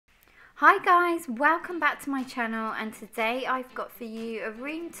Hi guys, welcome back to my channel, and today I've got for you a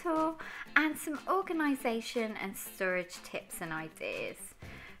room tour and some organisation and storage tips and ideas.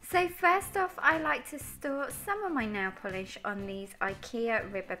 So first off, I like to store some of my nail polish on these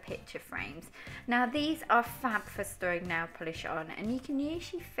Ikea Ribbon picture frames. Now these are fab for storing nail polish on, and you can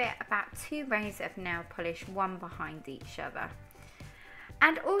usually fit about 2 rows of nail polish one behind each other.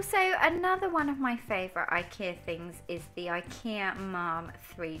 And also another one of my favourite Ikea things is the Ikea Mom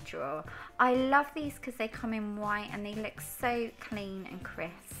 3 drawer. I love these because they come in white and they look so clean and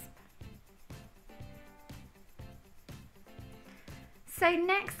crisp. So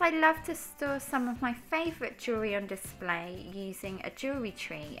next, I love to store some of my favourite jewellery on display using a jewellery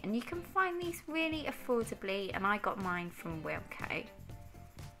tree, and you can find these really affordably, and I got mine from Wilko.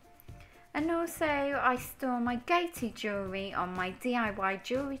 And also I store my go-to jewellery on my DIY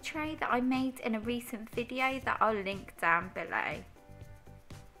jewellery tray that I made in a recent video that I'll link down below.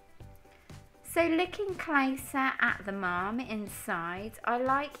 So looking closer at the Mom inside, I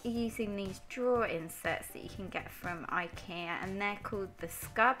like using these drawer inserts that you can get from Ikea, and they're called the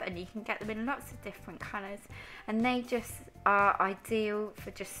Scub, and you can get them in lots of different colours, and they just are ideal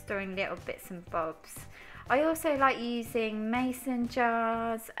for just storing little bits and bobs. I also like using mason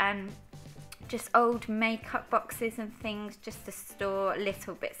jars and just old makeup boxes and things just to store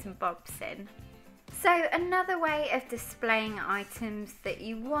little bits and bobs in. So another way of displaying items that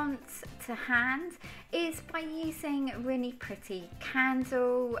you want to hand is by using really pretty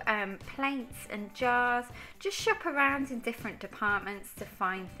candle plates and jars. Just shop around in different departments to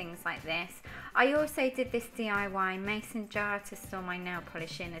find things like this. I also did this DIY mason jar to store my nail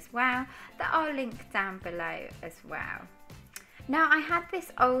polish in as well, that I'll link down below as well. Now I had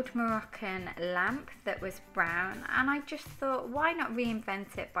this old Moroccan lamp that was brown, and I just thought, why not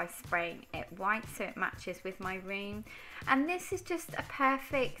reinvent it by spraying it white so it matches with my room. And this is just a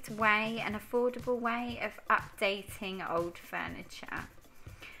perfect way, an affordable way of updating old furniture.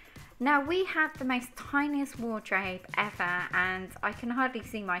 Now we had the most tiniest wardrobe ever, and I can hardly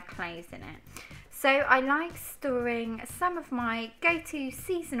see my clothes in it. So I like storing some of my go-to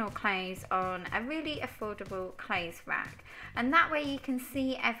seasonal clothes on a really affordable clothes rack, and that way you can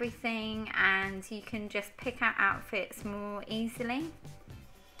see everything and you can just pick out outfits more easily.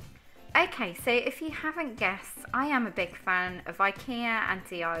 Okay, so if you haven't guessed, I am a big fan of Ikea and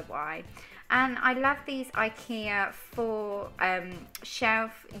DIY, and I love these Ikea 4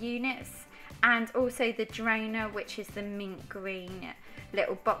 shelf units, and also the Droner, which is the mint green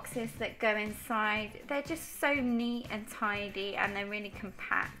little boxes that go inside. They're just so neat and tidy, and they're really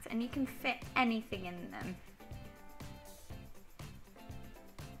compact, and you can fit anything in them.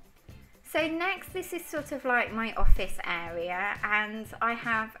 So next, this is sort of like my office area, and I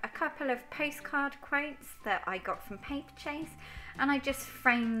have a couple of postcard quotes that I got from Paperchase, and I just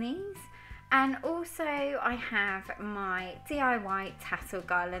frame these. And also I have my DIY tassel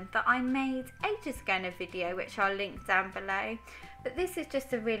garland that I made ages ago in a video, which I'll link down below. But this is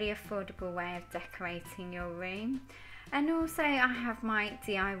just a really affordable way of decorating your room. And also I have my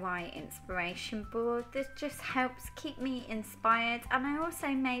DIY inspiration board that just helps keep me inspired. And I also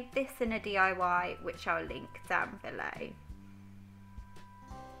made this in a DIY, which I'll link down below.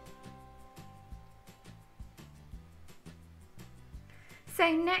 So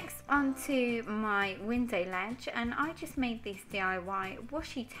next onto my window ledge, and I just made these DIY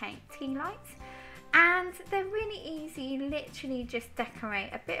washi tape tea lights, and they're really easy. You literally just decorate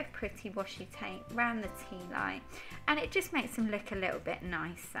a bit of pretty washi tape around the tea light, and it just makes them look a little bit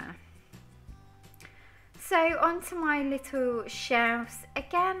nicer. So onto my little shelves.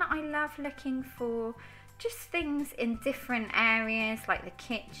 Again, I love looking for just things in different areas like the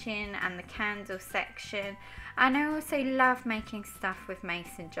kitchen and the candle section, and I also love making stuff with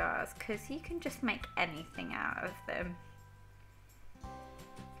mason jars because you can just make anything out of them.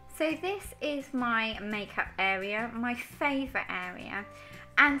 So this is my makeup area, my favourite area,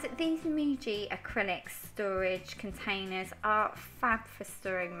 and these Muji acrylic storage containers are fab for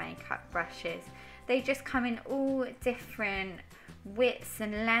storing makeup brushes. They just come in all different widths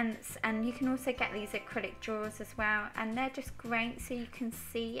and lengths, and you can also get these acrylic drawers as well, and they're just great so you can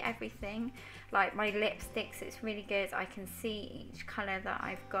see everything. Like my lipsticks, it's really good. I can see each colour that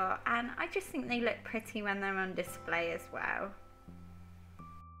I've got, and I just think they look pretty when they're on display as well.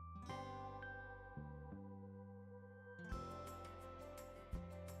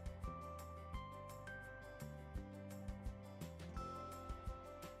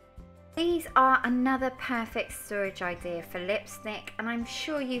 These are another perfect storage idea for lipstick, and I'm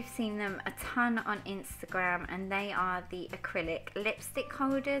sure you've seen them a ton on Instagram, and they are the acrylic lipstick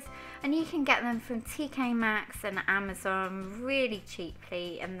holders, and you can get them from TK Maxx and Amazon really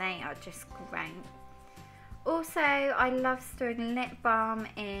cheaply, and they are just great. Also, I love storing lip balm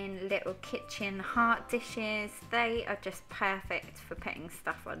in little kitchen heart dishes. They are just perfect for putting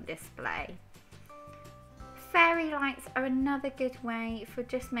stuff on display. Fairy lights are another good way for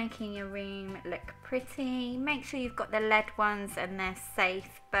just making your room look pretty. Make sure you've got the LED ones and they're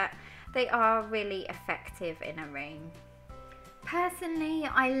safe, but they are really effective in a room. Personally,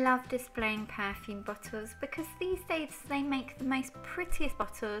 I love displaying perfume bottles because these days they make the most prettiest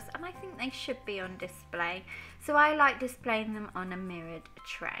bottles, and I think they should be on display. So I like displaying them on a mirrored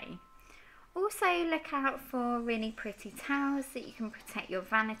tray. Also, look out for really pretty towels that you can protect your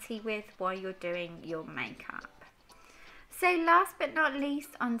vanity with while you're doing your makeup. So last but not least,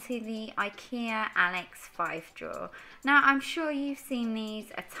 onto the Ikea Alex 5 drawer. Now I'm sure you've seen these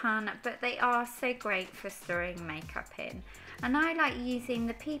a ton, but they are so great for storing makeup in. And I like using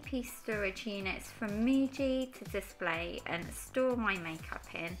the PP storage units from Muji to display and store my makeup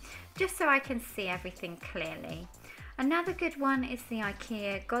in, just so I can see everything clearly. Another good one is the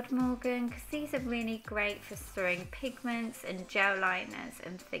Ikea Godmorgan, because these are really great for storing pigments and gel liners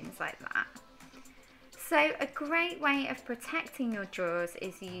and things like that. So a great way of protecting your drawers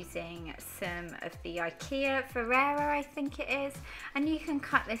is using some of the Ikea Floral, I think it is, and you can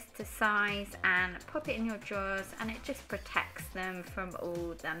cut this to size and pop it in your drawers, and it just protects them from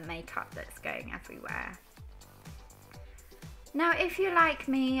all the makeup that's going everywhere. Now, if you're like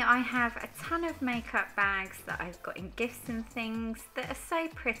me, I have a ton of makeup bags that I've got in gifts and things that are so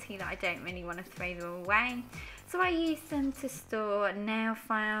pretty that I don't really want to throw them away. So I use them to store nail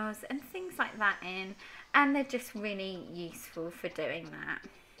files and things like that in, and they're just really useful for doing that.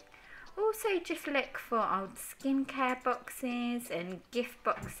 Also, just look for old skincare boxes and gift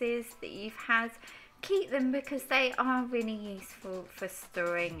boxes that you've had. Keep them because they are really useful for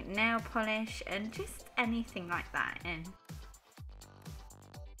storing nail polish and just anything like that in.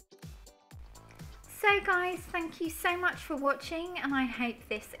 So guys, thank you so much for watching, and I hope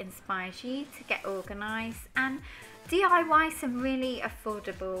this inspires you to get organised and DIY some really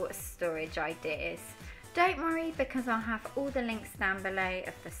affordable storage ideas. Don't worry, because I'll have all the links down below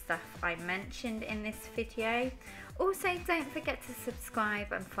of the stuff I mentioned in this video. Also, don't forget to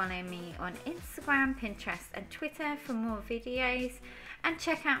subscribe and follow me on Instagram, Pinterest and Twitter for more videos, and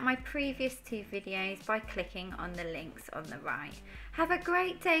check out my previous 2 videos by clicking on the links on the right. Have a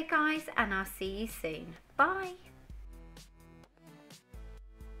great day guys, and I'll see you soon. Bye!